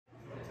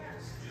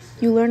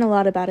You learn a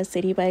lot about a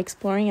city by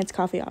exploring its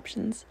coffee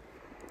options.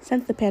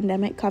 Since the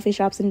pandemic, coffee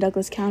shops in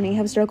Douglas County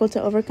have struggled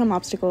to overcome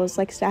obstacles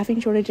like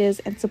staffing shortages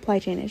and supply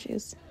chain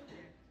issues.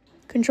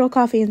 Control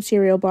Coffee and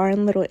Cereal Bar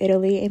in Little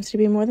Italy aims to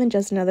be more than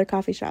just another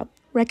coffee shop.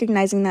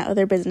 Recognizing that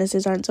other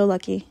businesses aren't so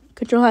lucky,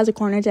 Control has a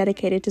corner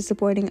dedicated to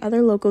supporting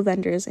other local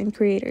vendors and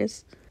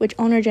creators, which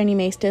owner Jenny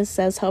Maestas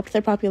says helped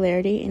their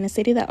popularity in a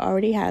city that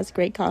already has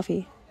great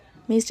coffee.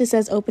 Maestas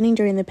says opening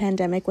during the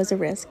pandemic was a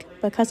risk,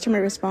 but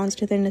customer response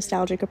to their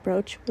nostalgic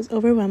approach was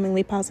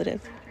overwhelmingly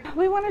positive.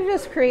 We wanted to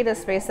just create a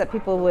space that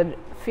people would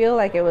feel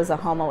like it was a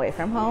home away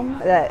from home,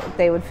 that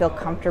they would feel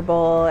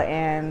comfortable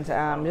and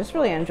just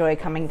really enjoy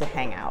coming to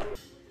hang out.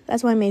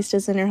 That's why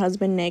Maestas and her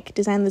husband Nick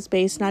designed the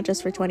space not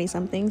just for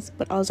 20-somethings,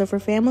 but also for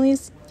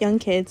families, young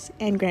kids,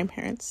 and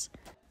grandparents.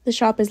 The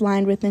shop is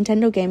lined with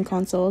Nintendo game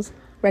consoles,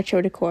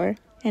 retro decor,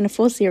 and a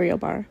full cereal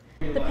bar.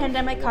 The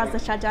pandemic caused the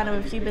shutdown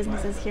of a few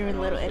businesses here in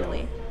Little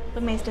Italy,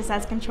 but Maestas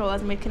has Control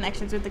has made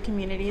connections with the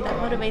community that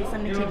motivates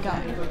them to keep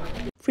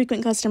going.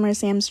 Frequent customer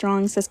Sam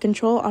Strong says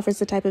Control offers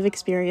the type of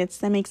experience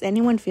that makes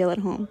anyone feel at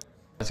home.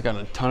 It's got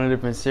a ton of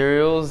different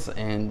cereals,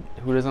 and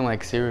who doesn't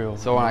like cereal?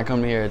 So when I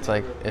come here, it's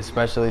like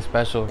especially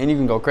special. And you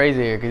can go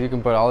crazy here because you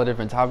can put all the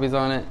different toppings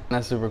on it, and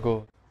that's super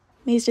cool.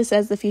 Maestas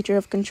says the future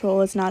of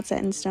Control is not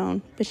set in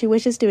stone, but she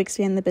wishes to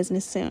expand the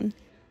business soon.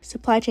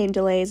 Supply chain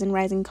delays and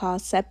rising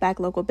costs set back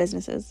local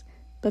businesses,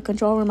 but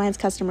Control reminds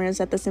customers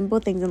that the simple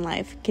things in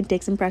life can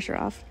take some pressure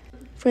off.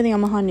 For the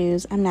Omaha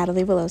News, I'm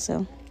Natalie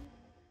Veloso.